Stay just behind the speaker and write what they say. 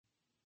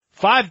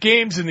5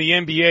 games in the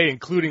NBA,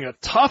 including a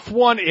tough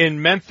one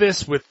in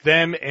Memphis with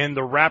them and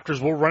the Raptors.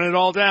 We'll run it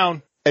all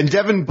down. And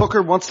Devin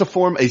Booker wants to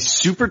form a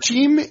super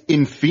team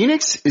in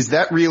Phoenix. Is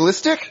that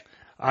realistic?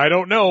 I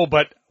don't know,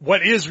 but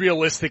what is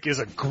realistic is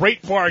a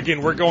great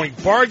bargain. We're going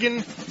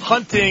bargain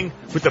hunting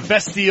with the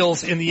best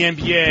deals in the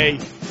NBA.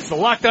 It's the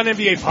Locked On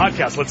NBA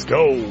podcast. Let's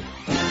go.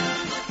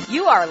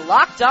 You are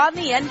Locked On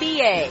the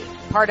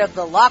NBA, part of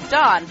the Locked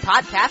On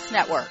Podcast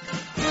Network.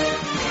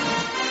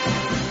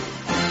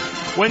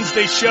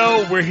 Wednesday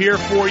show, we're here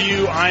for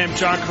you. I am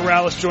John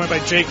Karalis, joined by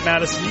Jake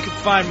Madison. You can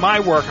find my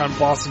work on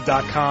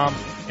Boston.com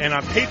and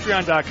on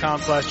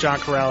Patreon.com/John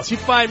Karalis. You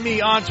find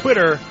me on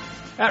Twitter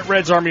at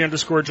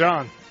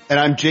RedsArmy_John. And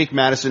I'm Jake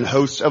Madison,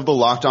 host of the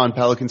Locked On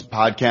Pelicans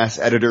podcast,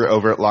 editor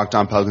over at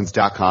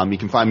LockedOnPelicans.com. You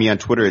can find me on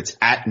Twitter. It's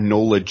at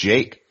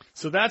NolaJake.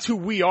 So that's who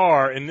we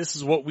are, and this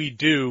is what we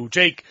do.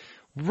 Jake,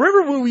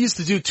 remember when we used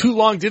to do Too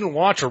Long Didn't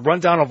Watch, a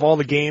rundown of all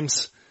the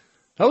games?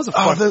 That was a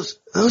fun. Oh,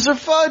 those are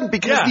fun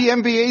because the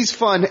NBA's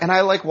fun, and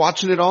I like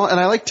watching it all, and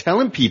I like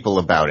telling people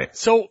about it.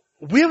 So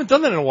we haven't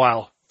done that in a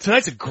while.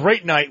 Tonight's a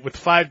great night with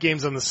 5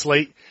 games on the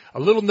slate. A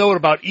little note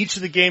about each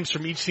of the games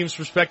from each team's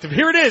perspective.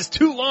 Here it is.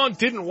 Too Long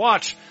Didn't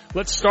Watch.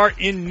 Let's start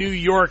in New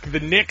York.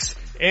 The Knicks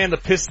and the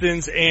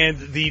Pistons, and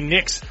the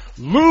Knicks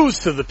lose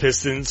to the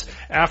Pistons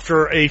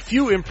after a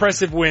few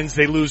impressive wins.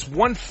 They lose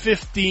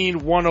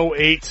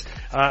 115-108.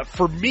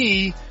 For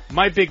me,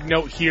 my big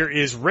note here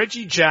is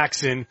Reggie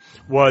Jackson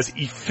was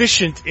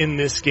efficient in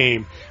this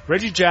game.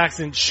 Reggie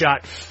Jackson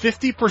shot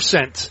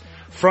 50%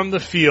 from the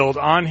field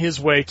on his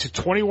way to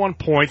 21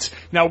 points.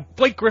 Now,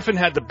 Blake Griffin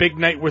had the big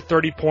night with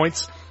 30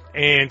 points,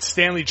 and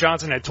Stanley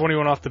Johnson had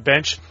 21 off the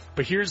bench.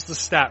 But here's the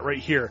stat right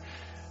here.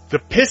 The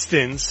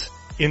Pistons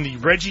in the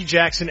Reggie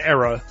Jackson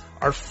era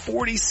are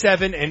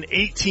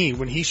 47-18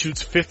 when he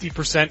shoots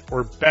 50%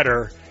 or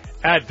better.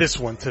 Add this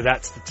one to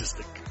that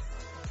statistic.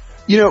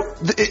 You know,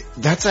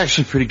 that's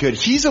actually pretty good.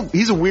 He's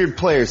a weird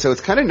player, so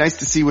it's kind of nice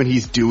to see when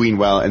he's doing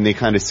well and they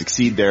kind of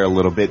succeed there a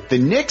little bit. The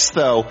Knicks,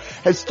 though,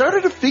 have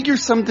started to figure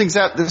some things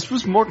out. This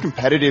was more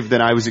competitive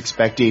than I was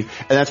expecting,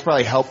 and that's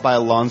probably helped by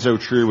Alonzo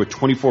Trier with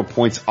 24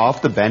 points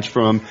off the bench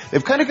from him.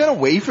 They've kind of got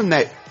away from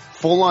that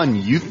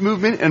full-on youth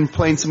movement and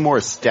playing some more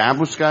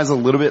established guys a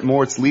little bit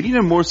more. It's leading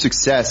to more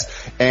success,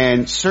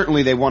 and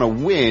certainly they want to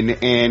win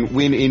and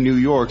win in New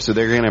York, so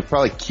they're going to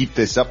probably keep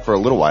this up for a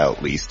little while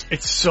at least.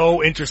 It's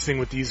so interesting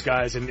with these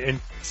guys, and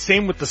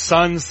same with the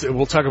Suns.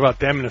 We'll talk about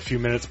them in a few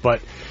minutes,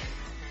 but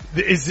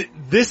is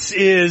this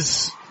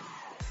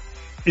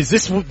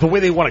the way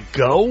they want to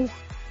go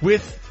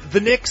with the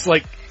Knicks?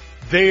 Like,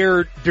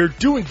 they're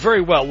doing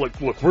very well.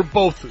 Look, we're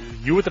both,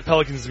 you with the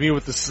Pelicans, me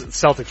with the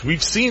Celtics.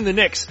 We've seen the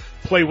Knicks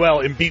play well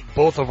and beat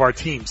both of our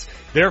teams.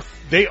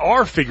 They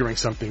are figuring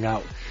something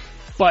out.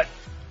 But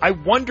I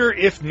wonder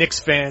if Knicks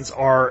fans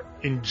are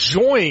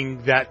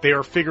enjoying that they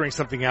are figuring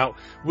something out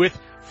with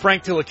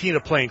Frank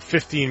Ntilikina playing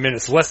 15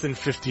 minutes, less than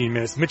 15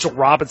 minutes, Mitchell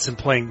Robinson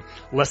playing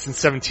less than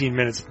 17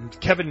 minutes,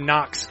 Kevin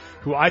Knox,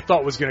 who I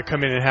thought was going to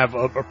come in and have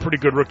a pretty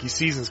good rookie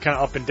season, is kind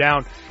of up and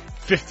down,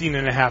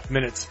 15.5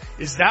 minutes.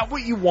 Is that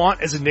what you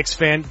want as a Knicks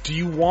fan? Do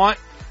you want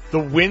the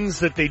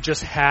wins that they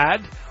just had,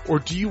 or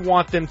do you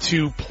want them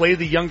to play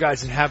the young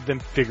guys and have them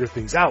figure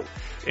things out?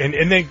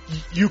 And then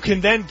you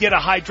can then get a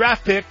high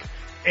draft pick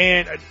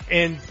and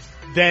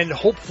then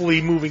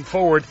hopefully moving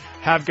forward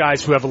have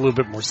guys who have a little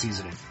bit more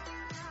seasoning.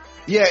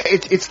 Yeah,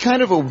 it's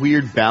kind of a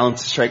weird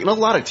balance to strike, and a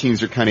lot of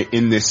teams are kind of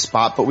in this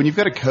spot, but when you've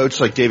got a coach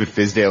like David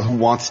Fizdale who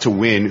wants to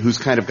win, who's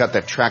kind of got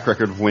that track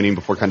record of winning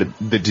before kind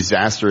of the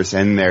disastrous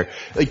end there,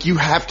 like, you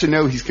have to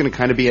know he's going to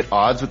kind of be at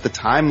odds with the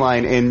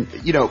timeline, and,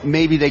 you know,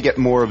 maybe they get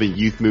more of a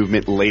youth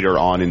movement later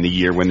on in the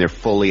year when they're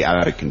fully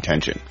out of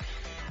contention.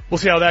 We'll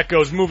see how that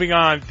goes. Moving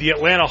on, the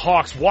Atlanta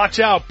Hawks. Watch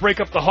out. Break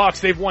up the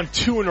Hawks. They've won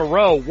 2 in a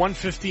row,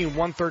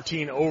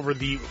 115-113 over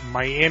the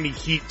Miami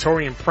Heat.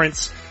 Taurean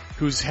Prince,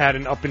 who's had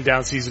an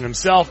up-and-down season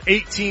himself.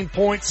 18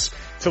 points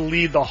to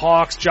lead the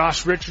Hawks.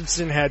 Josh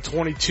Richardson had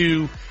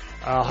 22.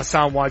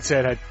 Hassan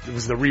Whiteside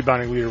was the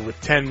rebounding leader with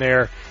 10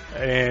 there.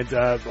 And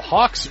the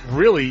Hawks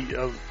really,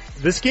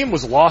 this game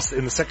was lost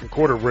in the second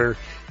quarter where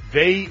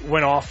they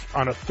went off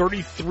on a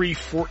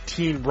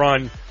 33-14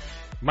 run.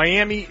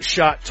 Miami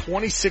shot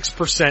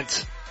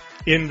 26%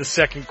 in the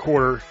second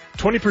quarter,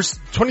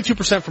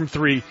 22% from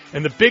 3,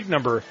 and the big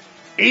number,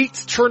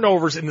 8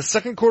 turnovers in the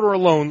second quarter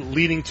alone,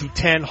 leading to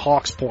 10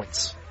 Hawks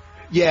points.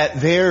 Yeah,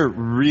 they're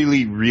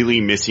really, really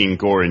missing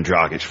Goran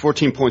Dragic.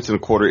 14 points in a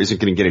quarter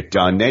isn't going to get it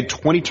done. They had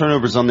 20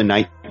 turnovers on the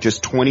night,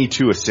 just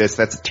 22 assists.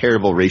 That's a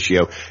terrible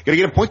ratio. Got to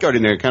get a point guard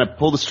in there, kind of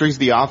pull the strings of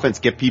the offense,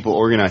 get people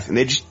organized, and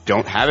they just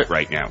don't have it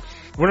right now.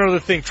 One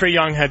other thing, Trae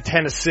Young had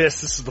 10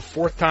 assists. This is the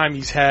 4th time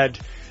he's had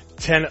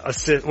 10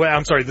 assists. Well,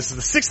 I'm sorry, this is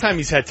the 6th time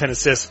he's had 10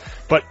 assists,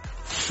 but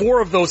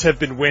 4 of those have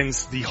been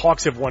wins. The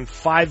Hawks have won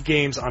 5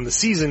 games on the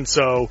season,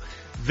 so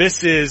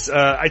this is,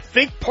 I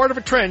think, part of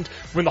a trend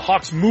when the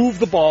Hawks move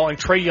the ball and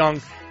Trae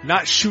Young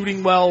not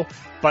shooting well,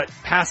 but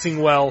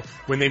passing well.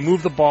 When they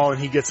move the ball and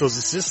he gets those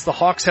assists, the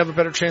Hawks have a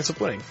better chance of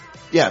winning.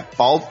 Yeah,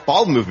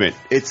 ball movement.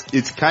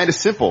 It's kind of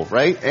simple,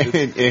 right?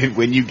 And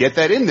when you get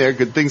that in there,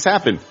 good things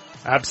happen.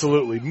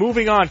 Absolutely.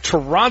 Moving on,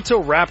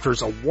 Toronto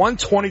Raptors, a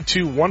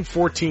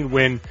 122-114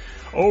 win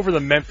over the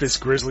Memphis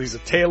Grizzlies, a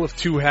tale of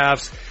two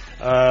halves.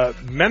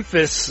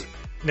 Memphis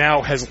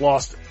now has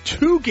lost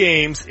 2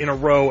 games in a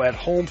row at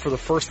home for the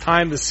first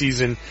time this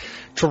season.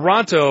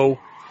 Toronto,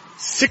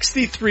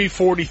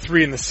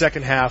 63-43 in the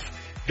second half.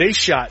 They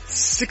shot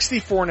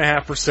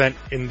 64.5%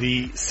 in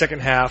the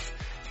second half,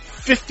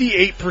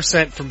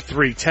 58% from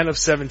 3, 10 of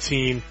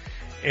 17,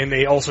 and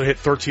they also hit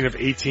 13 of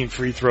 18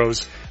 free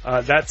throws.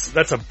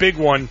 That's a big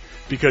one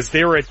because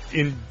they were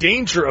in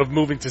danger of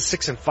moving to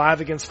 6-5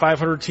 against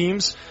 500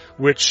 teams,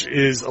 which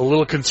is a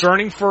little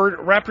concerning for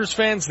Raptors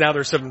fans. Now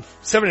they're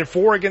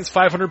 7-4 against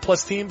 500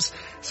 plus teams.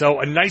 So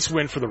a nice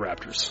win for the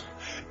Raptors.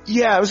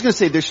 Yeah, I was going to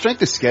say their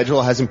strength of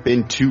schedule hasn't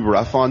been too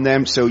rough on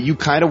them, so you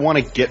kind of want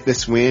to get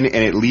this win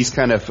and at least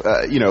kind of,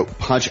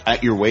 punch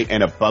at your weight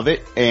and above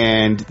it,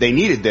 and they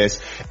needed this.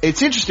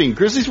 It's interesting,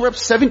 Grizzlies were up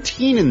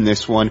 17 in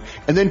this one,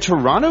 and then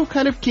Toronto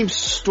kind of came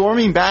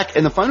storming back,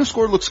 and the final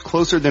score looks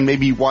closer than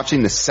maybe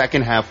watching the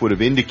second half would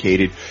have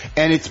indicated,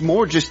 and it's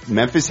more just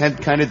Memphis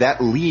had kind of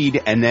that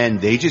lead, and then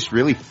they just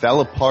really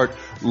fell apart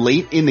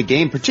late in the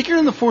game, particularly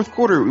in the fourth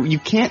quarter. You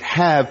can't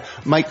have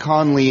Mike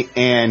Conley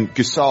and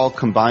Gasol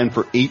combined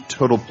for 8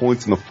 total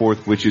points in the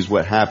fourth, which is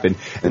what happened.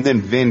 And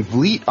then Van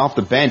Vliet off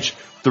the bench,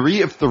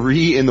 3 of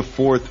 3 in the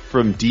fourth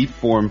from deep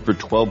form for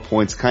 12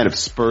 points, kind of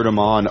spurred him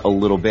on a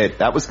little bit.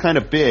 That was kind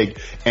of big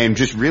and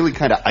just really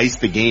kind of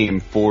iced the game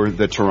for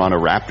the Toronto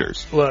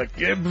Raptors. Look,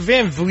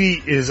 Van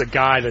Vliet is a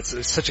guy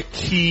that's such a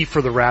key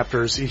for the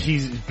Raptors.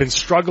 He's been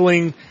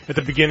struggling at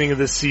the beginning of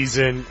this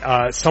season.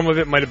 Some of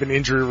it might have been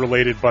injury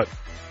related, but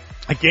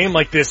a game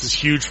like this is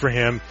huge for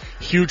him,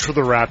 huge for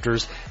the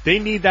Raptors. They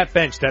need that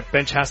bench. That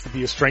bench has to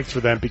be a strength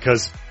for them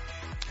because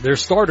their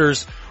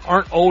starters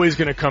aren't always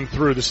going to come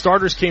through. The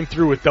starters came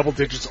through with double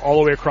digits all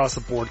the way across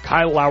the board.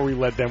 Kyle Lowry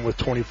led them with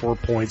 24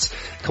 points.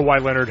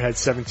 Kawhi Leonard had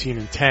 17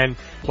 and 10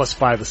 plus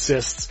 5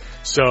 assists.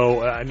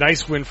 So a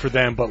nice win for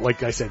them. But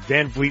like I said,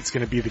 Van Vliet's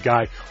going to be the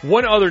guy.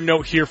 One other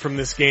note here from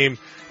this game,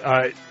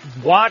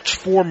 watch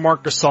for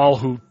Marc Gasol,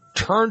 who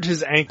turned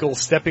his ankle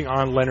stepping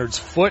on Leonard's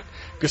foot.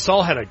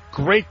 Gasol had a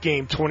great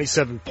game,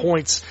 27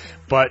 points,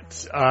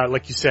 but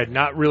like you said,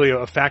 not really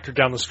a factor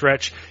down the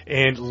stretch.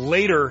 And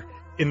later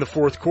in the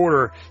fourth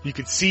quarter, you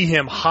could see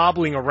him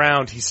hobbling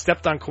around. He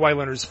stepped on Kawhi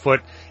Leonard's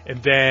foot,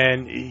 and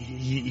then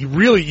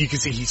you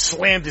could see he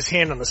slammed his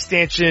hand on the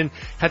stanchion,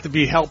 had to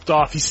be helped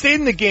off. He stayed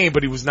in the game,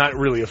 but he was not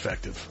really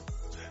effective.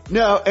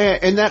 No,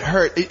 and that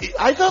hurt.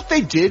 I thought they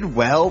did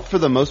well for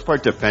the most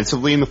part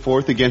defensively in the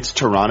fourth against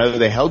Toronto.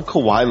 They held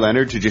Kawhi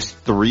Leonard to just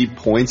 3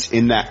 points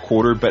in that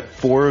quarter, but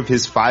 4 of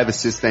his 5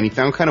 assists, then he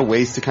found kind of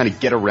ways to kind of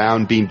get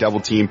around being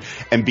double teamed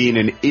and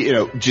being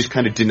just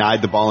kind of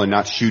denied the ball and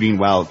not shooting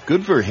well.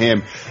 Good for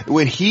him.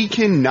 When he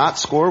can not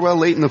score well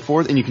late in the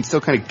fourth and you can still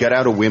kind of gut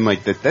out a win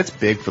like that, that's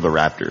big for the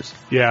Raptors.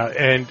 Yeah,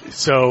 and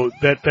so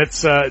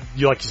that's like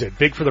you said,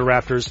 big for the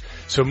Raptors.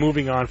 So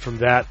moving on from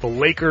that, the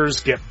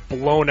Lakers get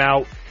blown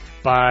out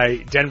by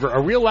Denver.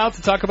 Are we allowed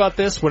to talk about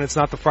this when it's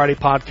not the Friday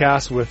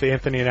podcast with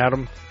Anthony and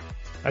Adam?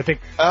 I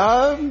think.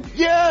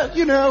 Yeah,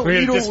 we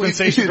get a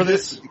dispensation for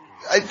this.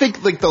 I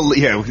think we're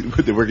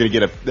gonna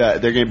get they're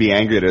gonna be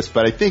angry at us,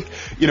 but I think,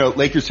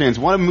 Lakers fans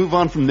want to move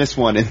on from this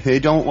one and they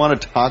don't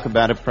want to talk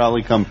about it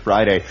probably come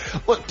Friday.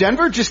 Look,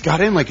 Denver just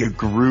got in like a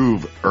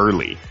groove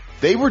early.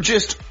 They were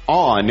just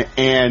on,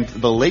 and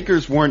the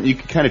Lakers weren't, you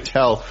could kind of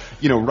tell,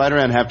 right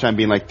around halftime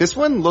being like, this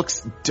one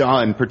looks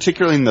done,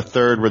 particularly in the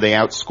third where they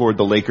outscored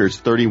the Lakers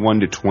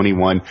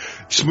 31-21.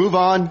 Just move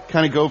on,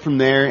 kind of go from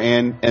there,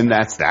 and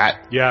that's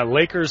that. Yeah,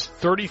 Lakers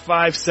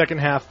 35 second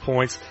half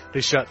points. They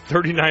shot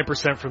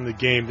 39% from the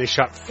game. They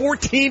shot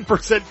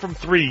 14% from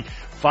 3.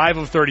 5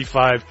 of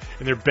 35,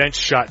 and their bench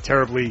shot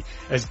terribly.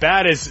 As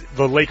bad as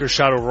the Lakers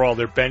shot overall,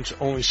 their bench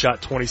only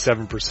shot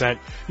 27%.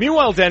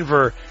 Meanwhile,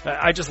 Denver,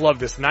 I just love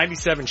this,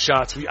 97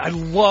 shots. I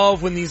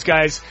love when these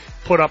guys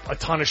put up a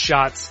ton of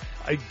shots.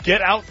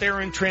 Get out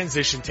there in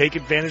transition, take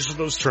advantage of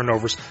those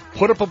turnovers,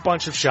 put up a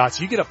bunch of shots.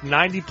 You get up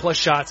 90 plus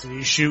shots and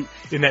you shoot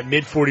in that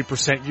mid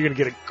 40%, you're going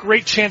to get a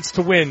great chance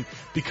to win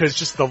because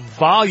just the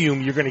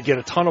volume, you're going to get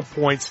a ton of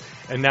points,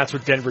 and that's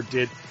what Denver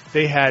did.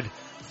 They had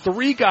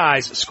 3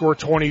 guys score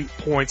 20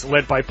 points,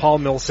 led by Paul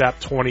Millsap,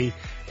 20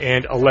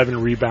 and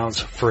 11 rebounds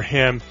for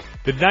him.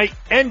 The night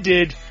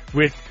ended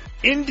with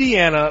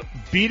Indiana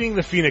beating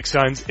the Phoenix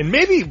Suns in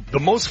maybe the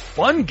most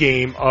fun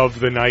game of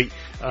the night.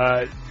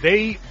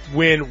 They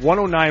win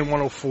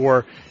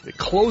 109-104,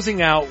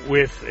 closing out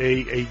with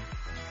a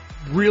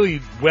really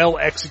well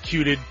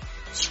executed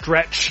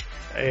stretch,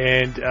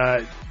 and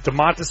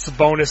Domantas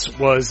Sabonis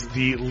was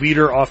the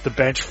leader off the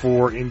bench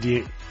for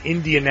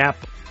Indiana.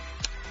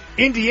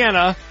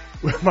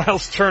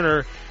 Miles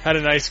Turner had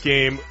a nice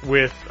game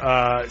with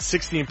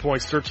 16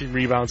 points, 13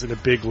 rebounds, and a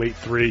big late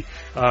 3.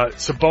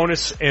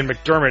 Sabonis and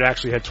McDermott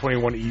actually had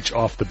 21 each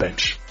off the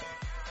bench.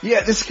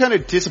 Yeah, this is kind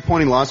of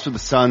disappointing loss for the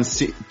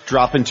Suns,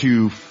 dropping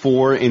to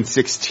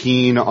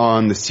 4-16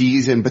 on the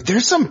season, but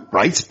there's some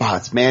bright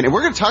spots, man. And we're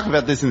going to talk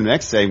about this in the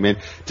next segment.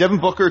 Devin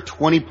Booker,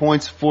 20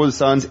 points for the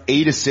Suns,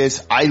 8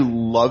 assists. I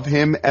love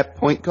him at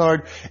point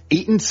guard.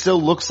 Ayton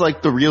still looks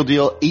like the real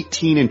deal,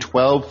 18 and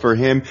 12 for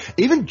him.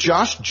 Even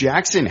Josh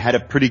Jackson had a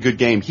pretty good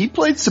game. He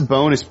played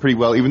Sabonis pretty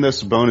well, even though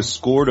Sabonis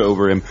scored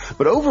over him.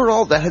 But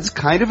overall, that is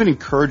kind of an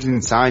encouraging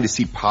sign to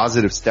see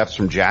positive steps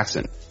from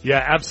Jackson.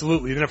 Yeah,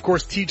 absolutely. And of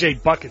course,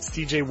 TJ Buckets,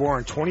 TJ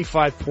Warren,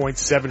 25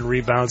 points, 7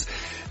 rebounds.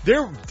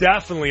 There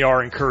definitely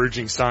are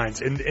encouraging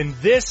signs. And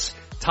this,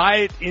 tie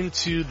it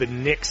into the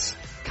Knicks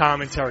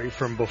commentary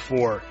from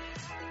before.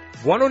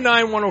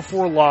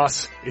 109-104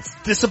 loss. It's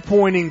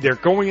disappointing. They're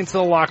going into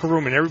the locker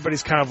room and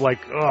everybody's kind of like,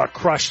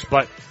 crushed.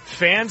 But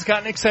fans got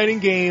an exciting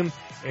game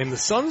and the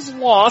Suns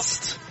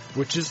lost,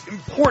 which is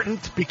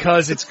important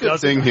because it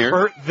doesn't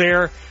hurt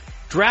their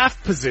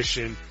draft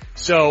position.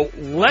 So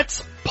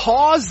let's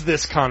pause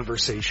this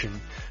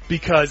conversation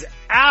because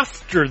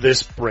after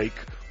this break,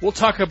 we'll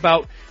talk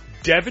about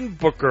Devin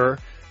Booker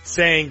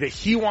saying that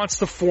he wants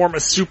to form a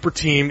super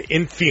team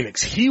in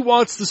Phoenix. He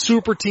wants the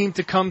super team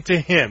to come to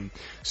him.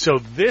 So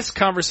this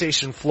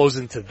conversation flows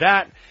into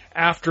that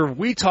after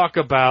we talk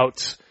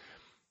about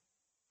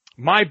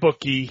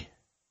mybookie.com.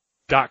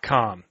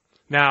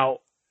 Now,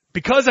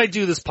 because I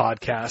do this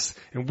podcast,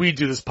 and we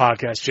do this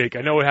podcast, Jake,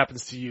 I know it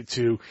happens to you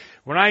too.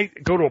 When I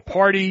go to a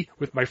party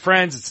with my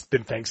friends, it's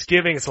been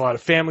Thanksgiving, it's a lot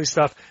of family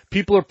stuff,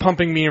 people are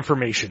pumping me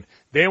information.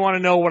 They want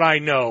to know what I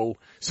know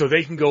so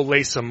they can go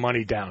lay some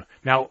money down.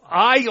 Now,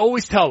 I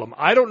always tell them,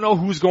 I don't know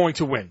who's going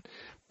to win.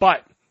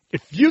 But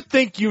if you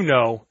think you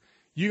know,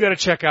 you got to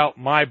check out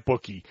my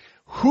bookie.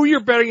 Who you're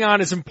betting on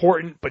is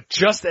important, but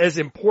just as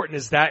important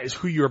as that is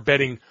who you're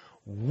betting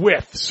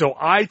with. So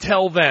I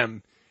tell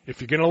them, if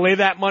you're going to lay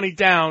that money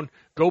down,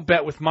 go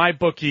bet with my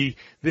bookie.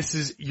 This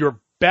is your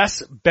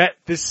best bet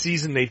this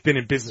season. They've been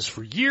in business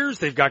for years.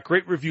 They've got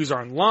great reviews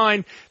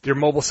online. Their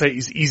mobile site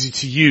is easy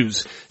to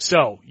use.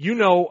 So,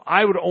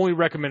 I would only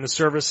recommend a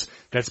service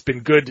that's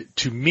been good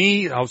to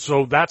me.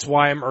 So that's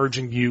why I'm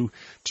urging you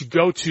to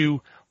go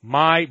to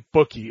my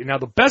bookie. Now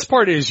the best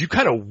part is you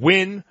kind of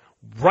win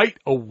right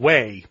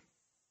away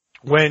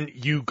when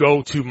you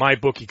go to my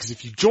bookie. Because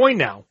if you join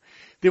now,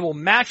 they will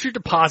match your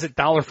deposit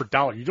dollar for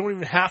dollar. You don't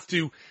even have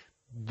to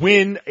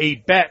win a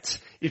bet.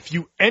 If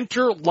you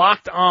enter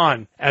Locked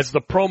On as the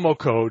promo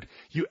code,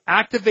 you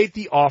activate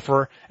the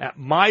offer at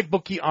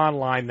MyBookie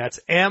Online. That's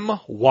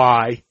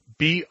MYBOOKIE.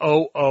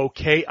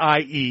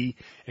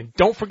 And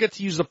don't forget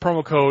to use the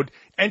promo code.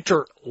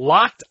 Enter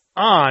Locked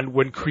On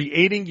when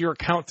creating your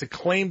account to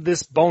claim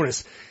this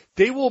bonus.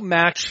 They will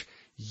match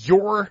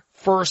your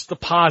first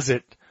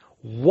deposit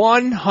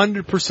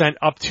 100%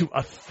 up to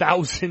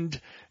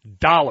 $1,000.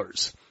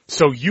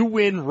 So you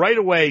win right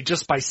away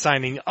just by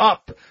signing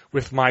up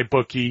with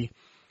MyBookie.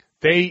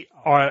 They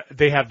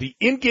have the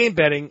in-game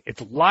betting. It's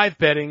live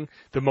betting,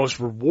 the most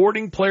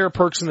rewarding player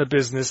perks in the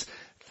business.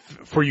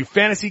 For you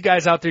fantasy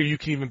guys out there, you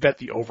can even bet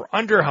the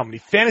over-under, how many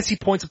fantasy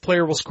points a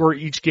player will score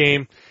each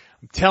game.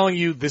 I'm telling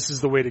you, this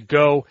is the way to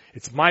go.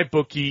 It's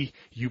MyBookie.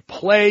 You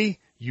play,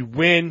 you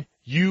win,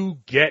 you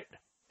get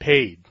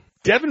paid.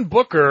 Devin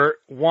Booker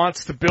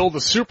wants to build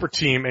a super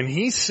team, and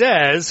he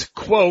says,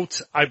 quote,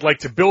 I'd like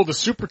to build a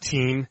super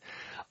team.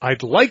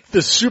 I'd like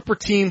the super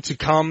team to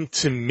come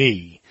to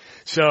me.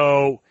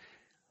 So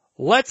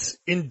let's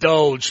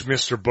indulge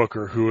Mr.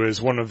 Booker, who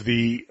is one of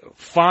the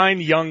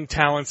fine young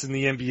talents in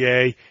the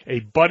NBA,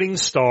 a budding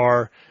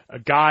star, a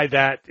guy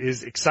that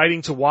is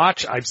exciting to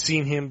watch. I've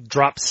seen him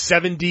drop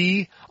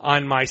 70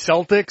 on my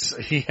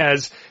Celtics. He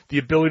has the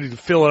ability to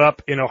fill it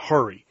up in a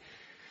hurry.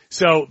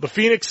 So the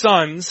Phoenix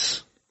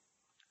Suns,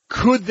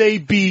 could they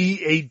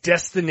be a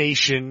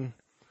destination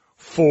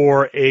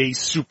for a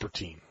super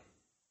team?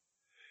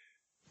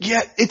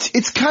 Yeah,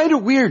 it's kind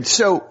of weird.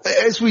 So,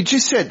 as we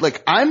just said,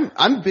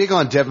 I'm big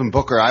on Devin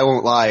Booker. I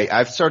won't lie.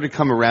 I've started to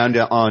come around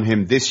on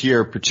him this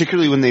year,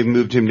 particularly when they've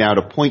moved him now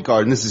to point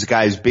guard. And this is a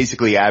guy who's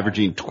basically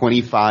averaging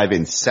 25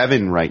 and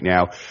 7 right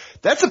now.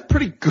 That's a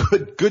pretty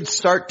good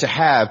start to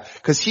have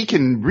because he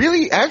can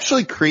really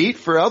actually create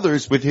for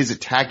others with his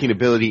attacking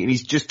ability, and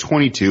he's just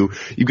 22.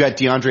 You've got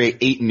DeAndre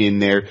Ayton in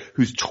there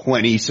who's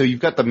 20, so you've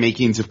got the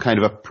makings of kind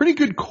of a pretty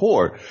good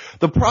core.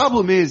 The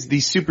problem is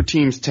these super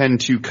teams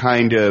tend to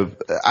kind of,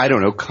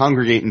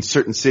 congregate in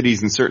certain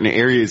cities and certain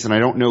areas, and I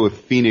don't know if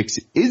Phoenix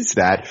is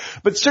that,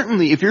 but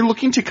certainly if you're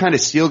looking to kind of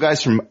steal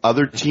guys from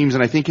other teams,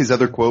 and I think his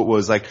other quote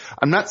was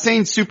I'm not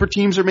saying super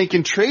teams are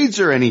making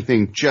trades or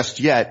anything just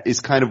yet, is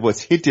kind of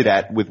what's hinted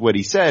at with what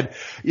he said.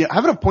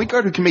 Having a point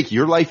guard who can make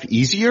your life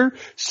easier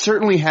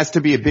certainly has to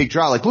be a big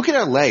draw. Look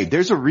at LA.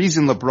 There's a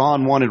reason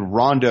LeBron wanted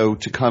Rondo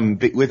to come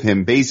with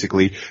him,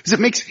 basically, because it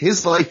makes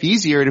his life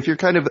easier. And if you're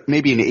kind of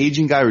maybe an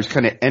aging guy who's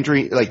kind of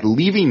entering,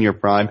 leaving your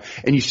prime,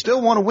 and you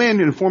still want to win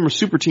and form a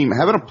super team,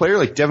 having a player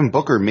like Devin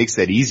Booker makes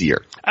that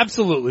easier.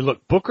 Absolutely.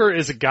 Look, Booker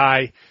is a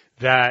guy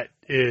that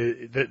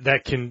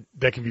can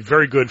be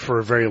very good for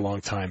a very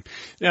long time.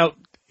 Now,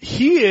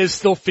 he is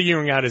still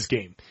figuring out his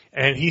game.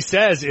 And he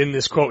says in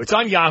this quote, it's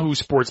on Yahoo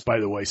Sports, by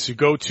the way, so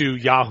go to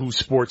Yahoo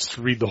Sports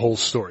to read the whole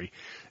story.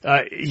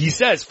 He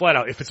says flat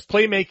out, if it's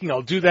playmaking,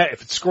 I'll do that.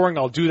 If it's scoring,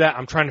 I'll do that.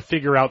 I'm trying to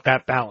figure out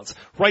that balance.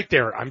 Right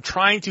there, I'm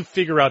trying to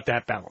figure out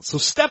that balance. So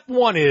step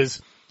one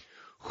is,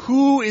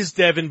 who is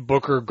Devin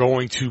Booker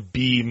going to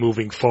be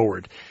moving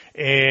forward?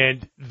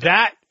 And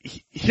that,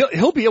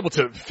 he'll be able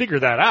to figure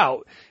that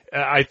out.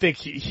 I think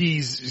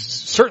he's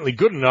certainly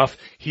good enough.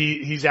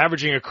 He's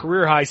averaging a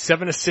career high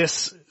 7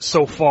 assists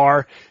so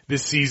far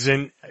this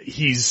season.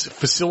 He's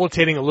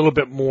facilitating a little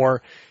bit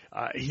more.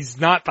 He's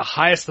not the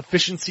highest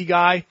efficiency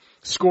guy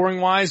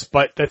scoring wise,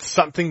 but that's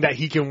something that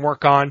he can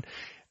work on.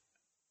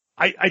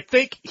 I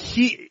think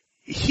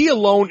he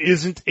alone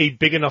isn't a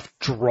big enough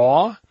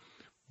draw,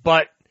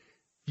 but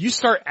you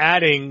start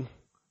adding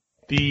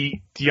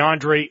the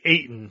DeAndre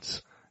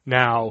Aytons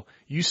now.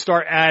 You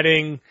start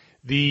adding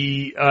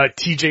the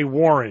TJ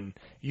Warren.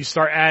 You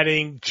start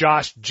adding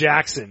Josh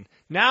Jackson.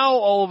 Now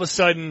all of a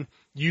sudden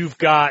you've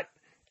got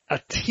a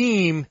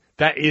team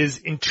that is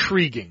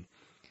intriguing.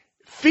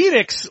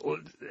 Phoenix,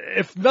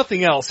 if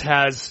nothing else,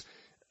 has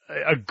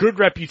a good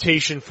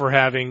reputation for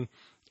having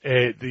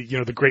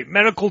the great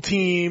medical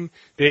team.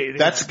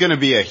 That's going to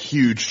be a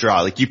huge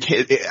draw. Like you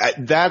can't,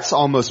 that's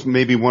almost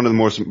maybe one of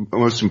the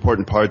most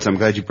important parts. I'm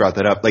glad you brought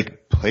that up.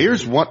 Like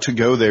players want to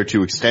go there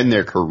to extend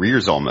their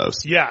careers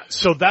almost. Yeah.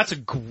 So that's a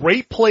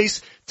great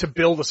place to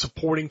build a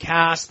supporting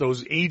cast,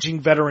 those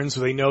aging veterans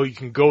so they know you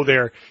can go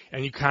there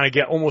and you kind of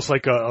get almost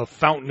like a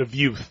fountain of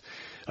youth.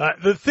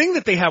 The thing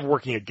that they have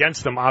working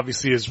against them,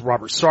 obviously, is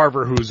Robert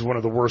Sarver, who's one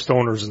of the worst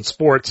owners in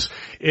sports.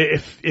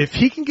 If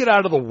he can get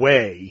out of the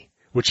way,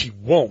 which he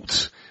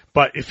won't,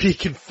 but if he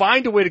can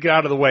find a way to get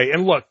out of the way,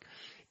 and look,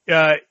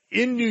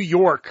 in New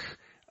York,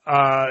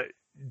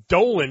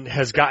 Dolan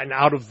has gotten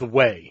out of the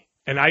way,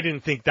 and I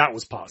didn't think that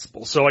was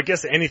possible. So I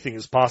guess anything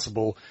is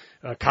possible,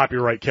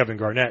 copyright Kevin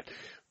Garnett.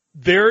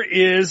 There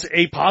is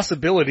a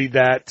possibility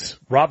that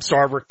Rob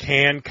Sarver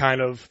can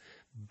kind of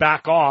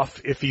back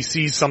off if he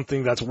sees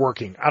something that's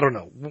working. I don't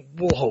know.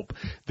 We'll hope.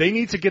 They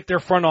need to get their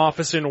front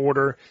office in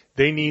order.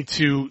 They need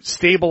to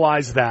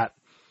stabilize that.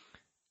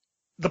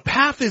 The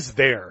path is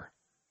there,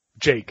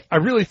 Jake. I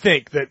really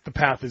think that the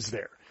path is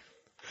there.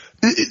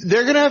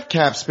 They're going to have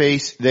cap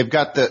space. They've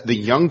got the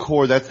young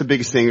core. That's the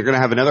biggest thing. They're going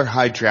to have another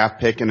high draft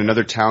pick and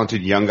another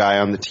talented young guy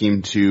on the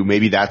team too.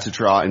 Maybe that's a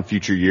draw in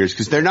future years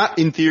because they're not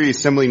in theory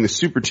assembling the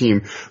super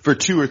team for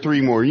 2 or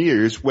 3 more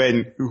years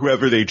when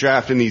whoever they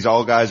draft and these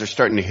all guys are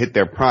starting to hit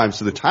their prime.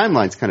 So the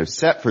timeline's kind of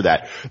set for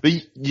that. But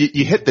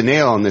you hit the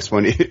nail on this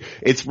one.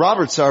 It's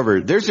Robert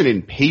Sarver. There's an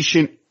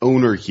impatient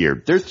owner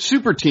here. Their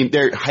super team,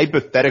 their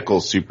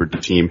hypothetical super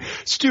team,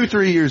 it's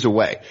 2-3 years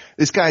away.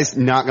 This guy's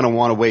not going to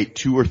want to wait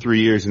 2 or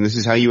 3 years, and this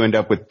is how you end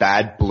up with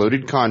bad,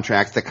 bloated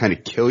contracts that kind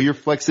of kill your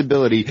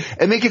flexibility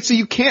and make it so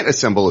you can't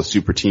assemble a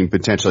super team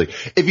potentially.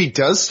 If he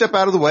does step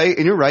out of the way,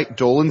 and you're right,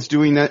 Dolan's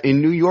doing that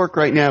in New York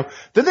right now,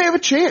 then they have a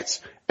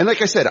chance. And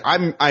like I said,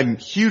 I'm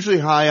hugely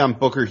high on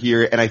Booker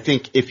here, and I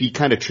think if he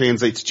kind of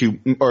translates to,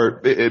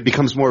 or it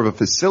becomes more of a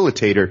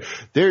facilitator,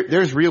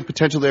 there's real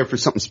potential there for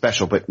something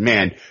special. But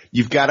man,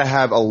 you've got to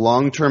have a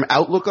long-term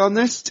outlook on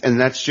this, and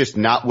that's just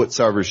not what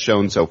Sarver's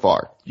shown so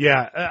far.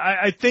 Yeah,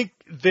 I think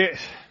that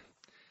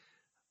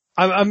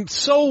I'm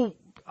so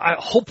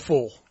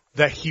hopeful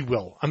that he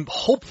will. I'm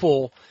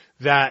hopeful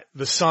that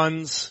the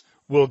Suns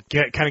will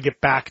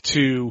get back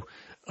to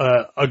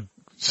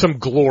some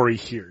glory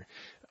here.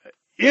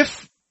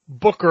 If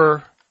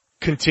Booker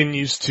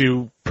continues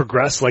to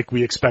progress like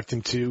we expect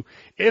him to,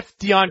 if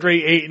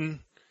DeAndre Ayton,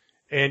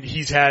 and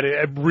he's had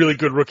a really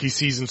good rookie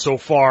season so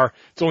far,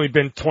 it's only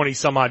been 20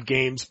 some odd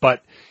games,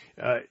 but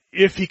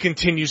if he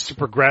continues to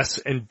progress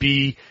and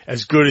be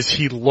as good as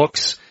he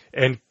looks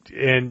and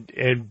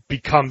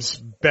becomes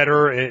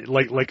better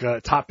like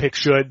a top pick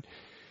should,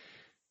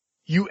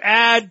 you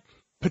add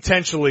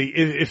potentially,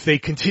 if they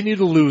continue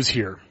to lose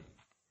here,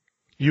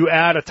 you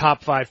add a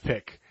top 5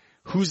 pick.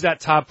 Who's that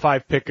top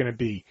 5 pick going to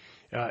be?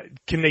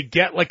 Can they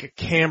get like a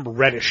Cam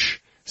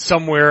Reddish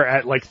somewhere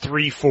at like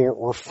 3, 4,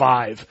 or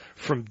 5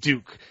 from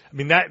Duke? I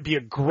mean, that'd be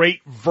a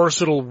great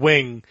versatile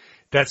wing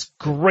that's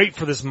great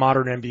for this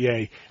modern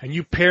NBA. And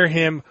you pair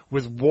him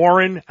with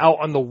Warren out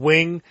on the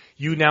wing.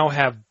 You now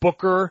have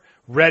Booker,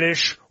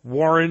 Reddish,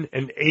 Warren,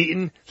 and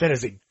Ayton. That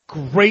is a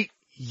great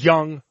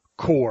young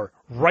core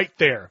right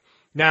there.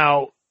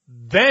 Now,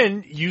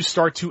 then you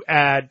start to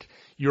add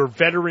your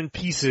veteran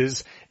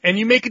pieces, and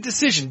you make a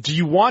decision. Do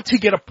you want to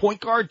get a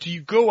point guard? Do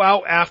you go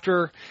out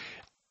after,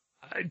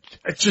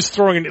 just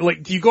throwing in,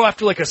 like, do you go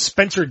after like a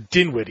Spencer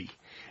Dinwiddie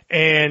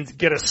and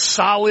get a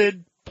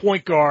solid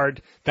point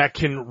guard that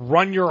can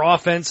run your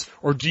offense,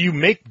 or do you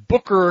make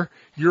Booker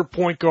your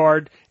point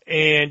guard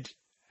and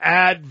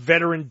add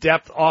veteran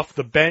depth off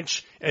the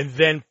bench and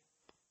then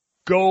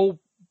go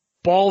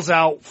balls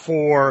out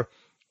for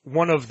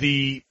one of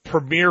the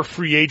premier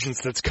free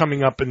agents that's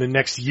coming up in the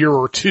next year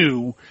or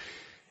two?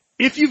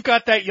 If you've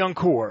got that young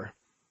core,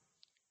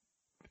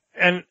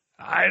 and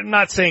I'm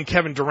not saying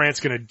Kevin Durant's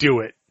going to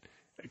do it.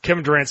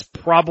 Kevin Durant's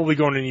probably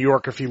going to New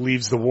York if he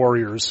leaves the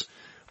Warriors.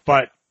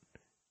 But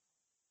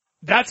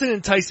that's an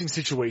enticing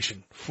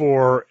situation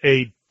for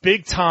a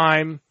big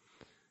time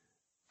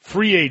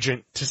free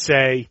agent to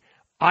say,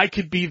 I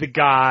could be the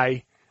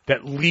guy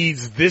that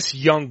leads this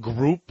young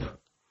group.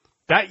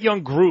 That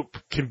young group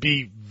can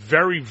be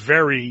very,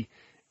 very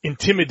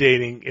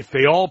intimidating if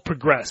they all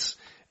progress.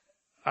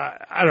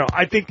 I don't know.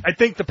 I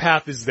think the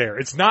path is there.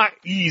 It's not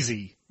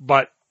easy,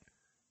 but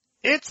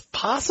it's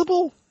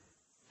possible.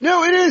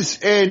 No, it is.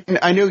 And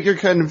I know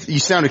you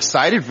sound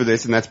excited for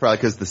this, and that's probably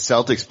because the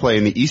Celtics play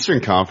in the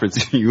Eastern Conference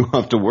and you don't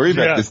have to worry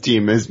about this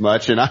team as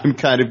much. And I'm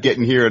kind of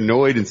getting here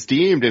annoyed and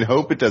steamed and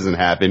hope it doesn't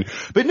happen.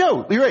 But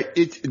no, you're right.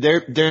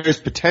 There's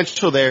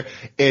potential there.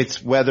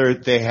 It's whether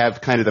they have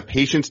kind of the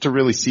patience to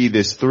really see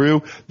this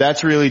through.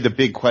 That's really the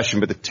big question.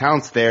 But the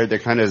talent's there. They're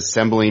kind of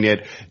assembling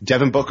it.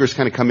 Devin Booker's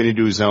kind of coming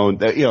into his own.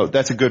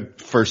 That's a good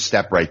first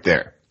step right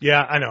there. Yeah,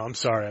 I know. I'm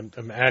sorry.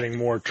 I'm adding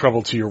more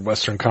trouble to your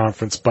Western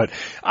Conference, but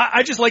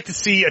I just like to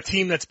see a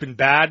team that's been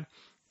bad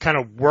kind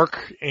of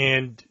work.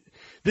 And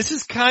this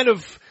is kind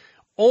of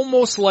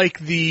almost like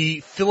the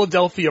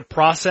Philadelphia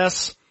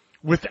process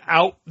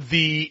without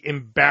the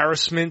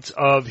embarrassment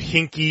of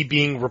Hinkie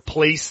being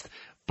replaced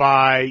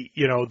by,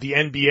 the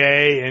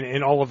NBA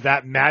and all of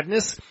that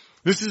madness.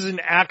 This is an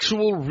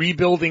actual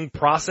rebuilding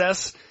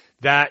process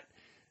that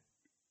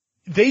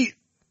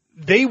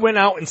they went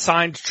out and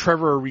signed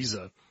Trevor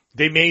Ariza.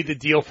 They made the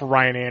deal for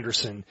Ryan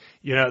Anderson.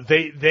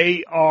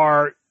 They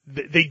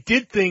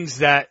did things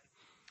that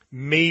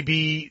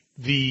maybe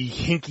the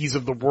Hinkies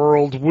of the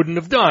world wouldn't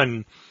have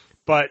done,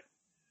 but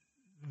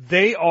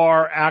they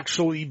are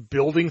actually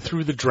building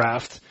through the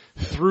draft,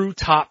 through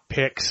top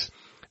picks.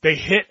 They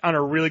hit on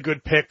a really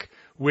good pick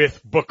with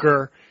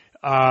Booker.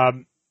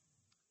 They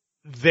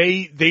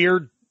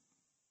are,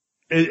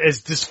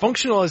 as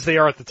dysfunctional as they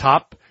are at the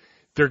top,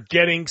 they're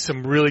getting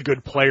some really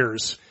good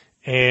players,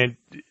 and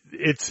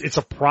it's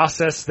a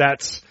process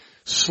that's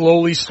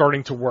slowly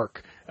starting to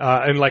work.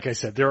 And like I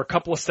said, they're a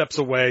couple of steps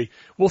away.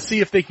 We'll see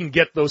if they can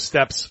get those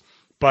steps,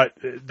 but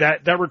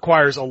that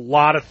requires a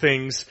lot of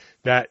things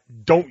that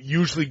don't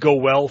usually go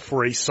well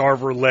for a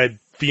Sarver-led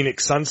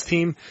Phoenix Suns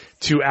team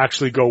to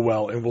actually go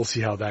well, and we'll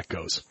see how that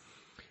goes.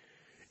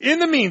 In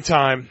the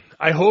meantime,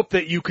 I hope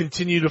that you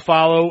continue to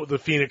follow the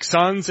Phoenix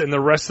Suns and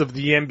the rest of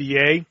the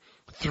NBA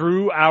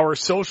through our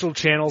social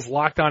channels,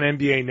 Locked On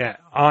NBA Net,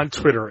 on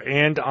Twitter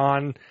and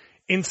on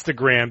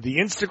Instagram. The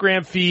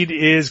Instagram feed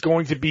is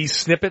going to be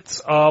snippets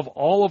of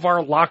all of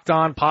our Locked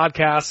On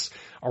podcasts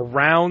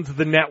around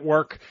the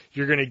network.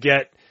 You're going to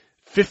get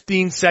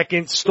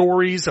 15-second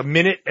stories a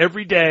minute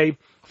every day,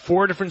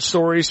 4 different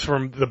stories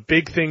from the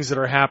big things that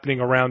are happening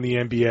around the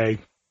NBA.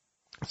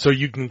 So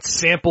you can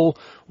sample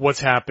what's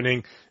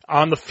happening.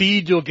 On the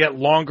feed, you'll get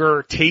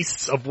longer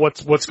tastes of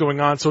what's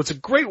going on. So it's a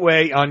great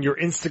way on your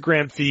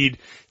Instagram feed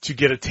to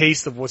get a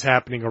taste of what's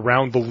happening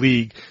around the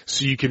league,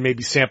 so you can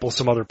maybe sample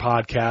some other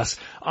podcasts.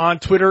 On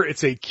Twitter,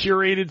 it's a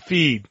curated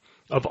feed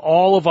of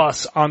all of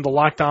us on the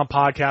Locked On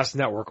Podcast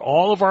Network,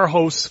 all of our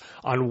hosts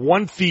on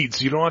one feed,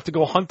 so you don't have to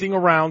go hunting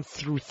around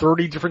through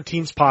 30 different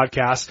teams'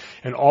 podcasts,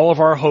 and all of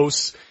our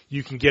hosts,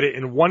 you can get it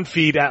in one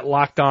feed at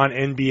Locked On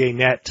NBA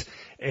Net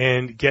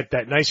and get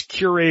that nice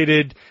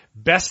curated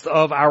best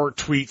of our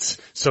tweets.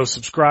 So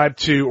subscribe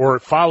to or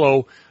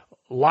follow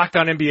Locked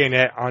On NBA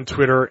Net on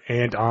Twitter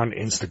and on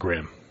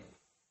Instagram.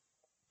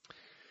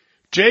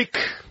 Jake,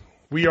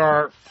 we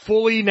are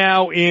fully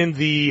now in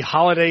the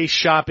holiday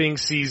shopping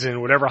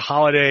season. Whatever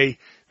holiday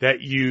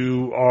that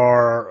you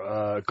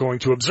are going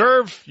to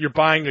observe, you're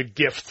buying a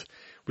gift.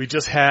 We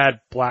just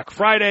had Black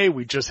Friday.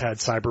 We just had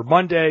Cyber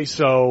Monday.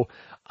 So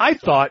I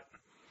thought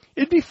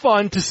it'd be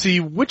fun to see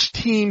which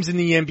teams in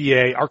the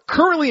NBA are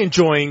currently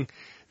enjoying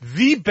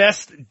the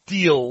best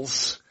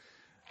deals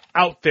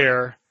out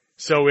there.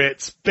 So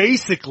it's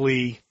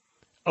basically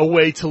a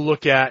way to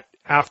look at,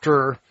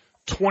 after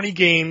 20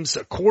 games,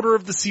 a quarter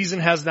of the season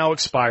has now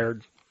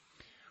expired,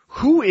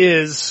 who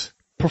is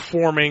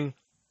performing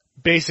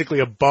basically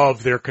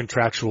above their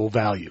contractual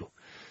value.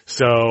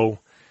 So,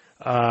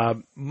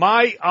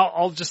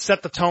 I'll just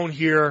set the tone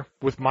here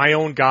with my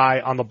own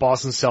guy on the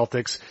Boston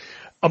Celtics.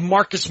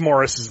 Marcus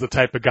Morris is the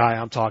type of guy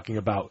I'm talking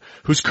about,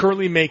 who's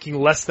currently making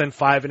less than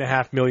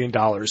 $5.5 million,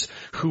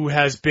 who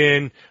has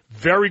been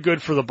very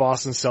good for the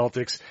Boston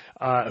Celtics,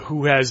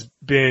 who has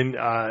been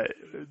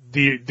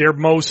their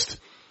most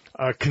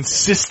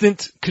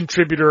consistent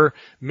contributor,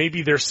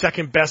 maybe their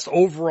second best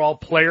overall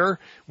player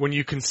when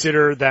you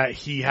consider that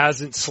he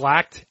hasn't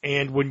slacked.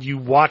 And when you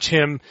watch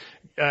him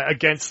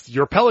against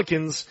your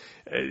Pelicans,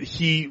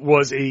 he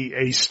was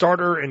a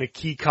starter and a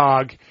key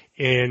cog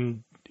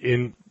in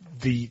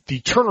the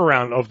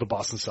turnaround of the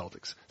Boston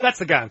Celtics. That's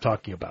the guy I'm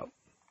talking about.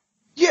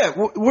 Yeah,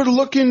 we're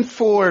looking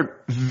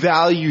for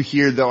value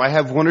here, though. I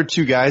have one or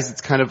two guys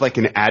that's kind of like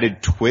an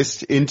added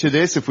twist into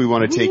this, if we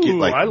want to take it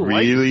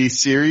really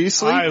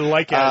seriously. I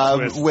like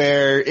added twist.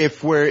 Where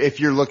if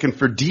you're looking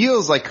for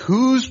deals, like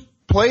who's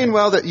playing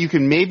well that you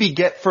can maybe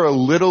get for a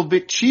little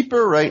bit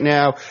cheaper right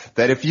now,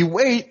 that if you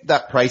wait,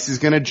 that price is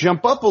going to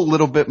jump up a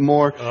little bit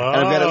more. And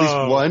I've got at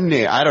least one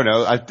name. I don't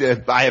know.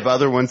 I have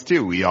other ones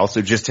too. We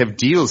also just have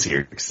deals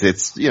here because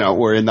it's,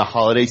 we're in the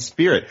holiday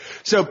spirit.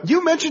 So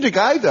you mentioned a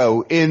guy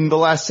though in the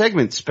last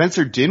segment,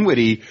 Spencer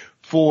Dinwiddie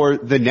for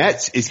the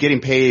Nets is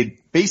getting paid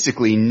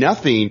basically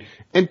nothing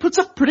and puts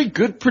up pretty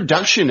good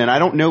production. And I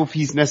don't know if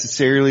he's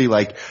necessarily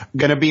like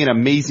going to be an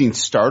amazing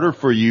starter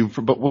for you,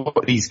 but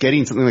what he's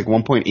getting something like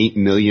 1.8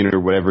 million or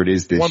whatever it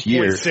is this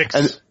year. 1.6.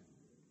 And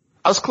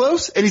I was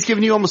close, and he's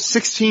giving you almost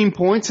 16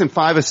 points and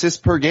 5 assists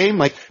per game.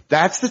 Like,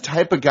 that's the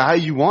type of guy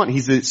you want.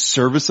 He's a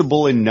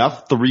serviceable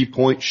enough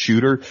 3-point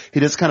shooter. He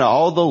does kind of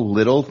all the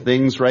little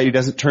things right. He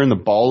doesn't turn the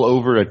ball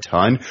over a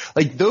ton.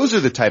 Like, those are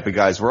the type of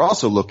guys we're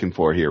also looking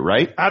for here,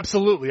 right?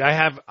 Absolutely.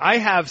 I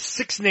have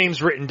 6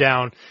 names written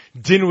down.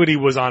 Dinwiddie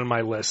was on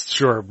my list.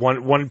 Sure.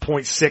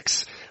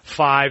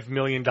 $1.65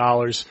 million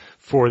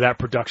for that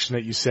production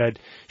that you said.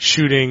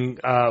 Shooting,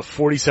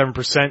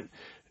 47%.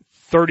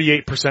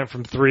 38%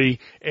 from 3.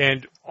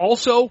 And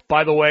also,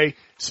 by the way,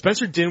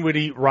 Spencer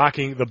Dinwiddie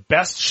rocking the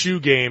best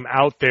shoe game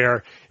out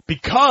there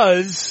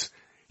because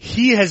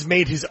he has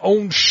made his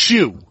own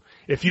shoe.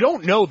 If you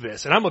don't know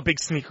this, and I'm a big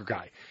sneaker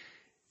guy,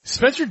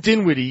 Spencer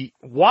Dinwiddie,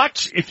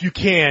 watch if you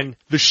can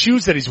the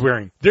shoes that he's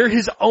wearing. They're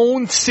his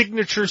own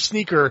signature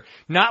sneaker,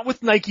 not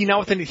with Nike, not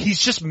with anything. He's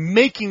just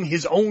making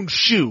his own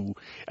shoe.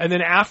 And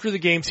then after the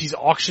games, he's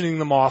auctioning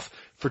them off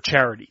for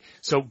charity.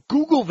 So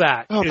Google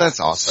that. Oh, that's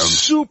awesome.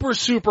 Super,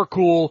 super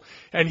cool.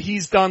 And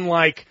he's done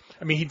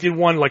he did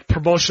one like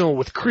promotional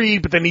with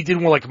Creed, but then he did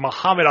one like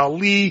Muhammad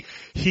Ali.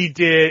 He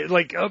did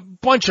like a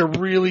bunch of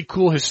really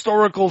cool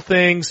historical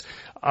things.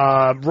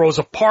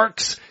 Rosa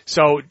Parks.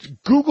 So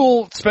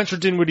Google Spencer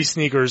Dinwiddie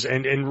sneakers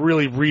and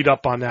really read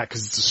up on that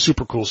because it's a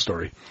super cool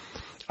story.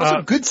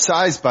 Also, good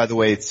size, by the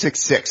way. It's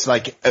 6'6".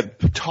 Like,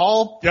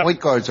 tall point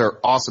guards are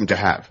awesome to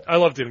have. I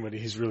love Dinwiddie.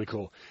 He's really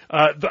cool.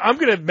 I'm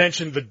going to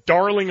mention the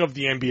darling of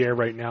the NBA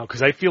right now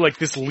because I feel like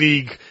this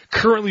league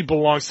currently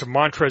belongs to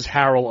Montrezl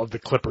Harrell of the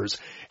Clippers.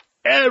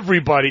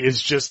 Everybody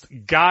is just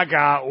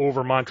gaga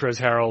over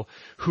Montrezl Harrell,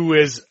 who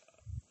is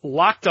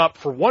locked up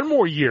for one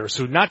more year.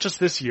 So not just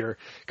this year,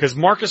 because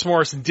Marcus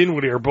Morris and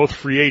Dinwiddie are both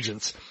free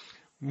agents.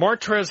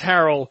 Montrezl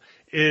Harrell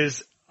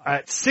is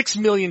at $6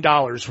 million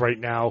right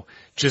now,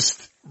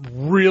 just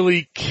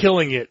really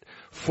killing it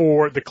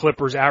for the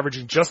Clippers,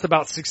 averaging just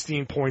about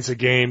 16 points a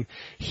game.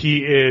 He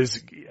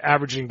is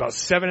averaging about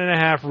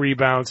 7.5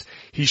 rebounds.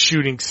 He's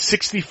shooting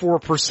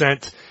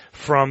 64%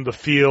 from the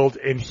field,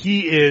 and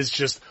he is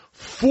just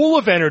full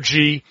of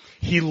energy.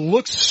 He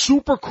looks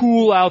super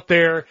cool out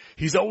there.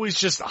 He's always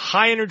just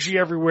high energy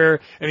everywhere,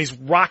 and he's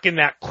rocking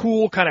that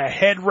cool kind of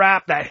head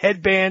wrap, that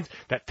headband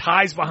that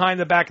ties behind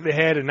the back of the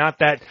head and not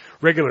that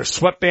regular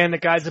sweatband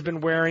that guys have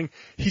been wearing.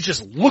 He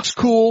just looks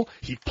cool.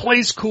 He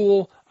plays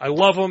cool. I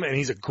love him, and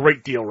he's a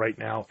great deal right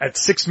now at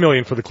 $6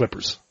 million for the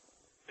Clippers.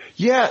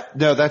 Yeah,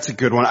 no, that's a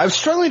good one. I was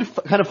struggling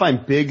to kind of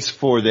find bigs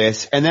for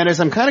this, and then as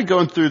I'm kind of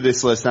going through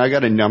this list, and I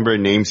got a number of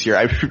names here,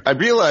 I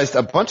realized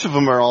a bunch of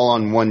them are all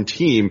on one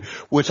team,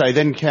 which I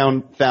then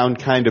found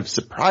kind of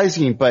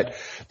surprising, but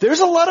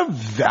there's a lot of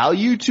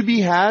value to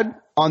be had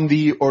on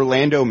the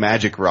Orlando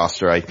Magic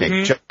roster, I think.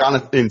 Mm-hmm.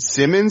 Jonathan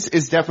Simmons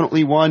is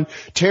definitely one.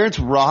 Terrence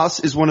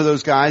Ross is one of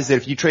those guys that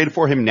if you traded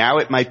for him now,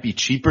 it might be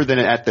cheaper than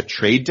at the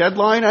trade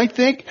deadline, I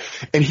think.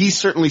 And he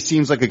certainly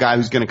seems like a guy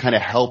who's going to kind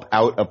of help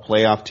out a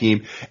playoff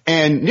team.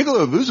 And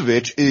Nikola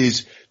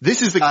Vucevic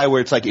this is the guy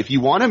where it's like, if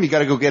you want him, you got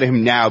to go get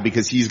him now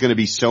because he's going to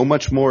be so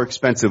much more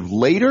expensive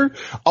later.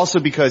 Also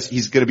because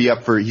he's going to be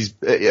he's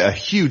a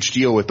huge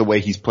deal with the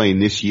way he's playing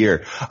this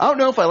year. I don't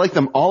know if I like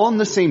them all on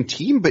the same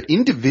team, but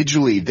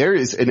individually there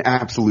is an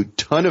absolute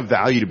ton of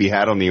value to be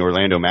had on the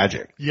Orlando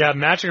Magic. Yeah,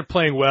 Magic are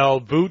playing well.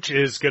 Vooch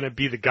is going to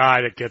be the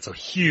guy that gets a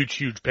huge,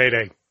 huge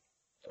payday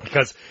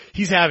because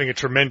he's having a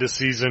tremendous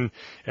season,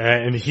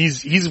 and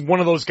he's one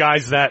of those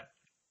guys that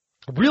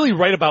really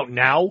right about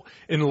now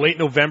in late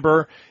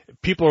November,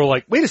 people are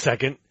like, wait a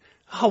second.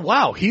 Oh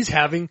wow, he's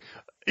having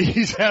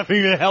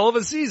a hell of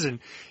a season.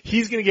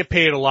 He's going to get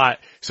paid a lot.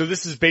 So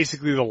this is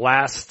basically the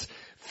last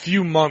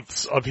few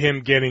months of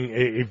him getting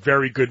a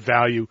very good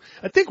value.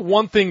 I think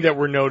one thing that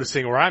we're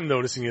noticing, or I'm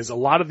noticing, is a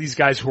lot of these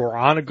guys who are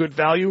on a good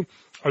value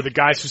are the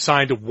guys who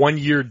signed a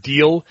 1-year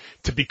deal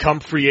to become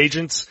free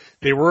agents.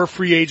 They were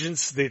free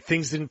agents.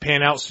 Things didn't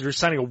pan out, so they're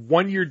signing a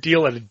 1-year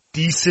deal at a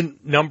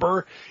decent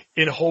number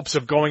in hopes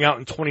of going out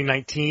in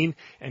 2019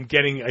 and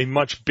getting a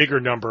much bigger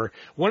number.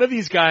 One of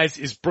these guys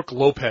is Brook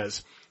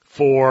Lopez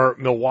for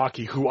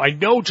Milwaukee, who I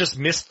know just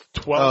missed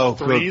 12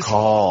 threes. Good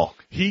call.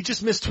 He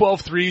just missed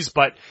 12 threes,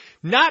 but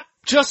not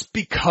just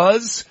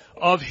because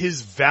of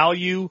his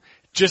value,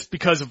 just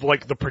because of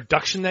like the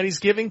production that he's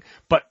giving,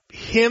 but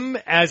him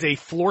as a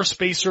floor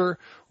spacer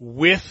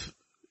with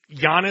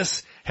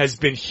Giannis has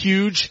been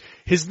huge.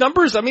 His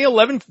numbers,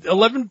 11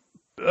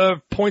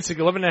 points,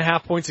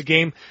 11.5 points a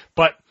game,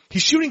 but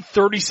he's shooting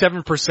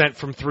 37%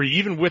 from 3,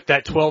 even with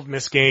that 12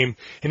 missed game,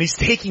 and he's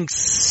taking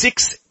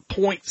 6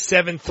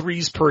 6.7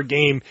 threes per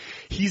game.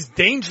 He's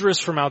dangerous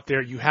from out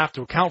there. You have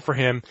to account for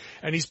him.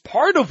 And he's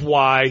part of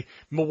why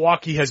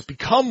Milwaukee has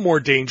become more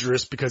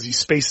dangerous because he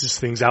spaces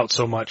things out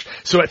so much.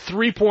 So at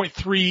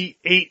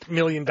 $3.38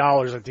 million,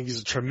 I think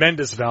he's a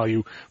tremendous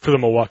value for the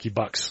Milwaukee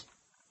Bucks.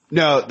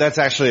 No, that's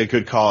actually a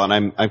good call,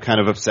 and I'm kind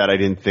of upset I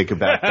didn't think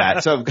about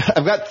that. So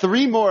I've got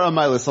three more on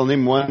my list. I'll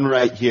name one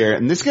right here,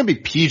 and this is going to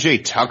be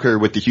PJ Tucker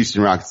with the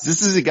Houston Rockets.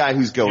 This is a guy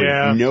who's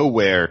going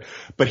nowhere,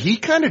 but he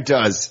kind of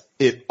does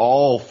it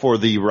all for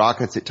the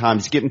Rockets at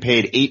times. He's getting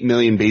paid $8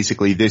 million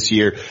basically this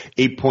year,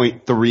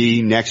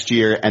 8.3 next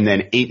year, and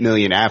then $8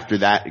 million after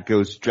that. It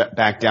goes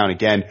back down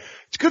again.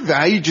 It's good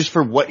value just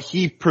for what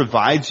he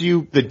provides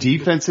you, the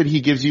defense that he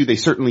gives you. They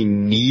certainly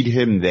need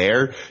him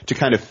there to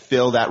kind of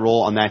fill that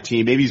role on that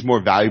team. Maybe he's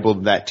more valuable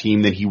to that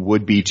team than he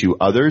would be to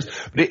others.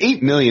 But at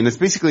 $8 million, that's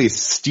basically a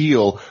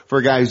steal for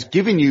a guy who's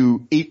giving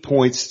you 8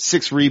 points,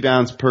 6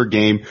 rebounds per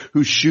game,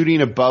 who's shooting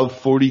above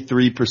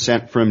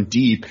 43% from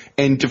deep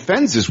and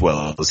defends as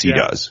well as he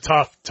does.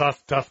 Tough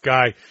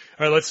guy.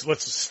 All right,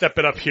 let's step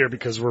it up here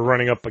because we're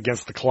running up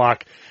against the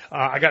clock.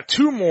 I got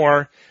two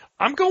more.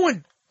 I'm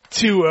going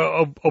to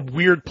a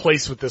weird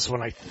place with this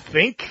one, I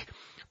think,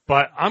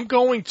 but I'm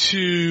going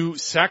to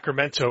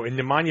Sacramento and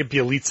Nemanja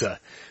Bjelica,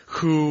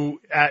 who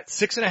at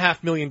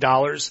 $6.5 million,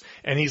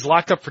 and he's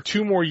locked up for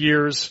 2 more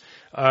years,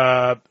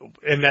 and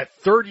that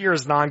third year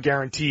is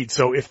non-guaranteed.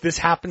 So if this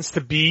happens to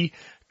be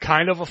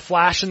kind of a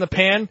flash in the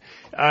pan,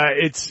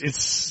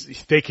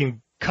 they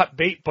can cut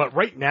bait, but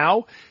right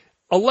now,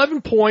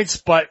 11 points,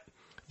 but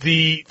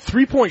the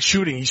 3-point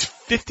shooting, he's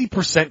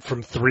 50%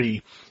 from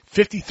 3.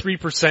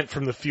 53%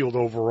 from the field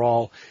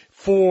overall.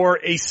 For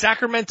a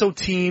Sacramento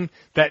team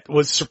that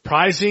was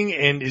surprising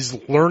and is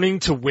learning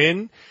to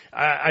win,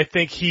 I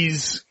think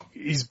he's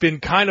been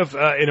kind of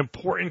an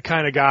important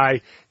kind of guy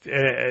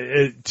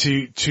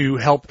to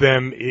help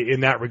them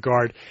in that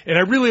regard. And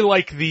I really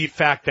like the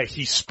fact that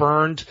he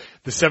spurned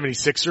the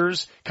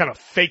 76ers, kind of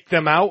faked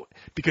them out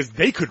because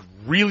they could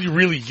really,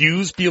 really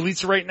use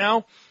Bjelica right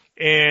now.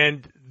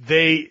 And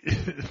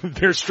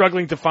they're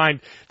struggling to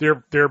find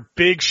their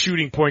big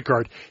shooting point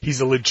guard.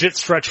 He's a legit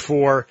stretch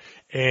 4,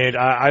 and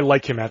I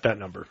like him at that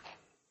number.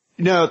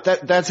 No,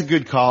 that's a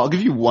good call. I'll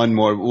give you one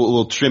more.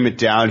 We'll trim it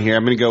down here.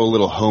 I'm going to go a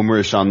little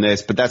homerish on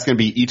this, but that's going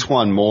to be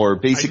Etuan Moore,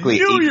 basically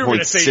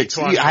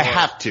 8.6. I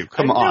have to.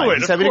 Come on.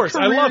 He's having a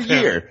career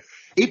year.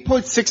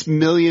 $8.6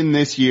 million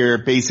this year,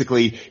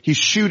 basically. He's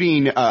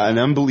shooting an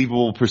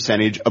unbelievable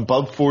percentage,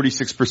 above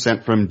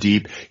 46% from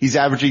deep. He's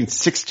averaging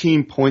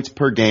 16 points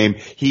per game.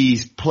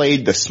 He's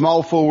played the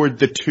small forward,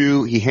 the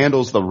 2. He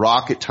handles the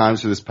rock at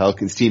times for this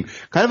Pelicans team.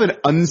 Kind of an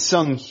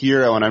unsung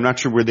hero, and I'm not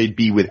sure where they'd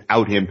be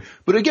without him.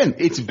 But again,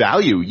 it's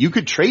value. You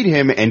could trade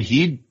him, and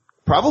he'd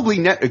probably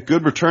net a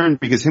good return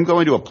because him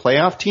going to a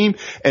playoff team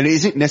and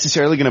isn't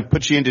necessarily going to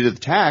put you into the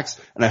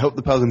tax, and I hope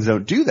the Pelicans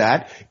don't do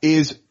that,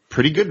 is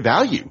pretty good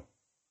value.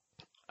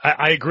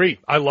 I agree.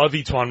 I love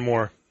Etuan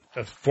Moore,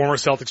 a former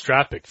Celtics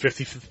draft pick,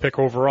 55th pick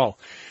overall.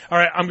 All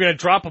right, I'm going to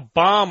drop a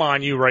bomb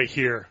on you right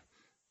here.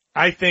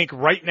 I think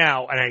right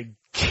now, and I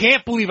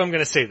can't believe I'm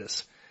going to say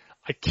this,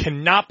 I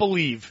cannot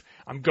believe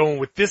I'm going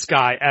with this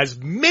guy as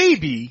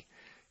maybe,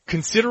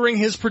 considering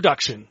his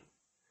production,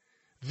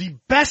 the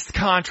best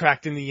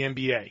contract in the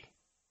NBA.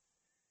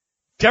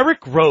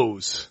 Derrick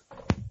Rose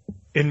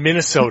in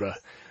Minnesota,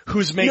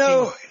 who's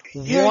making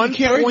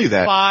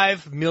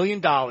 $1.5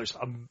 million, a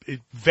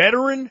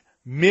veteran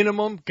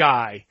minimum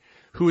guy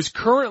who is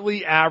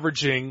currently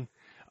averaging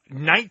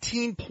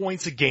 19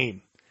 points a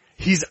game.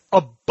 He's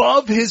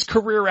above his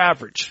career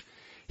average.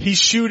 He's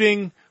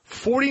shooting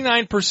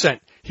 49%.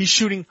 He's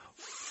shooting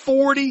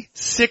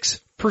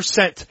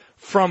 46%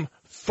 from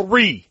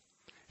 3.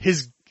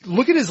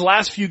 Look at his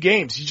last few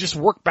games. You just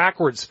work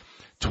backwards.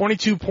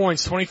 22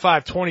 points,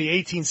 25, 20,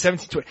 18,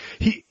 17, 20.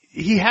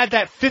 He had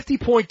that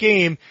 50-point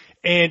game,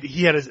 and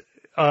he had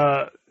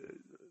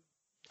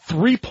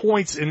 3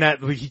 points in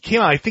that. He came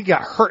out, I think he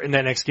got hurt in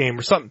that next game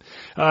or something.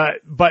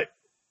 But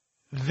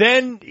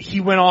then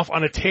he went off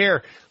on a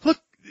tear. Look,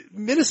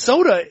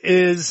 Minnesota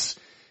is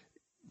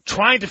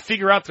trying to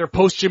figure out their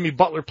post-Jimmy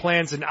Butler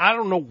plans, and I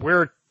don't know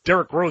where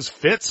Derrick Rose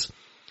fits.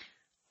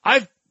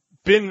 I've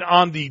been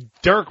on the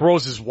Derrick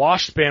Rose is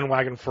washed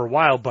bandwagon for a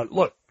while, but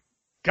look,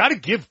 gotta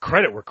give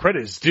credit where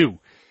credit is due.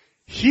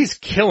 He's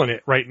killing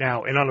it right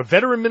now, and on a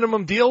veteran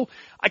minimum deal,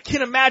 I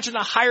can't imagine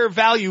a higher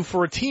value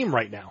for a team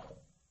right now.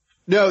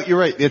 No, you're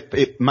right.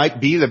 It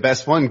might be the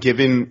best one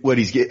given what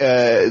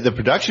the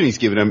production he's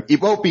given him. It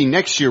won't be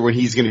next year when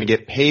he's going to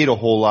get paid a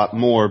whole lot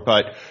more,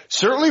 but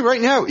certainly right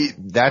now,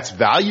 that's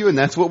value, and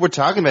that's what we're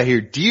talking about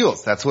here.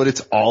 Deals. That's what it's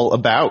all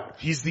about.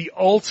 He's the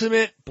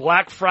ultimate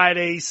Black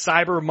Friday,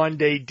 Cyber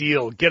Monday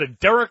deal. Get a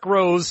Derrick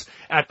Rose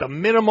at the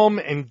minimum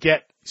and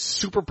get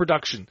super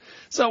production.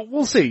 So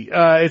we'll see.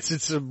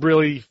 It's a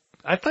really,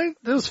 I think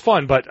it was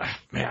fun, but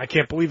man, I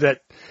can't believe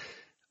that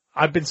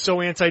I've been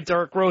so anti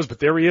Derrick Rose, but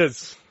there he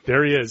is.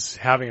 There he is,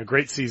 having a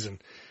great season.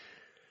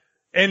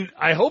 And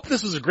I hope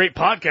this was a great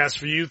podcast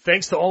for you.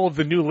 Thanks to all of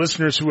the new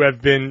listeners who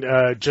have been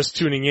just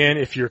tuning in.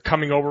 If you're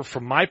coming over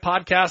from my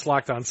podcast,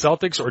 Locked On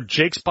Celtics, or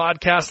Jake's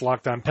podcast,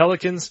 Locked On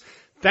Pelicans,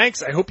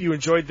 thanks. I hope you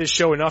enjoyed this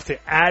show enough to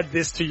add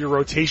this to your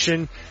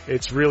rotation.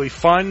 It's really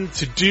fun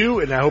to do,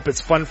 and I hope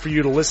it's fun for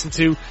you to listen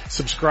to.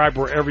 Subscribe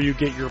wherever you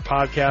get your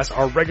podcast.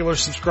 Our regular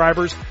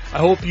subscribers, I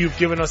hope you've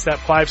given us that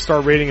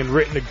 5-star rating and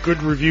written a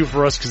good review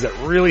for us, because that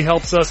really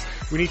helps us.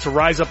 We need to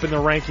rise up in the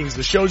rankings.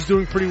 The show's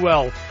doing pretty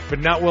well, but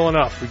not well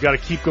enough. We've got to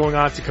keep going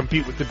on to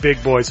compete with the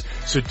big boys.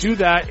 So do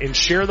that and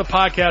share the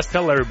podcast.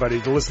 Tell everybody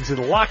to listen to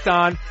the Locked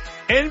On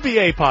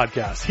NBA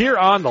podcast here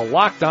on the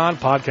Locked On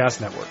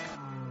Podcast Network.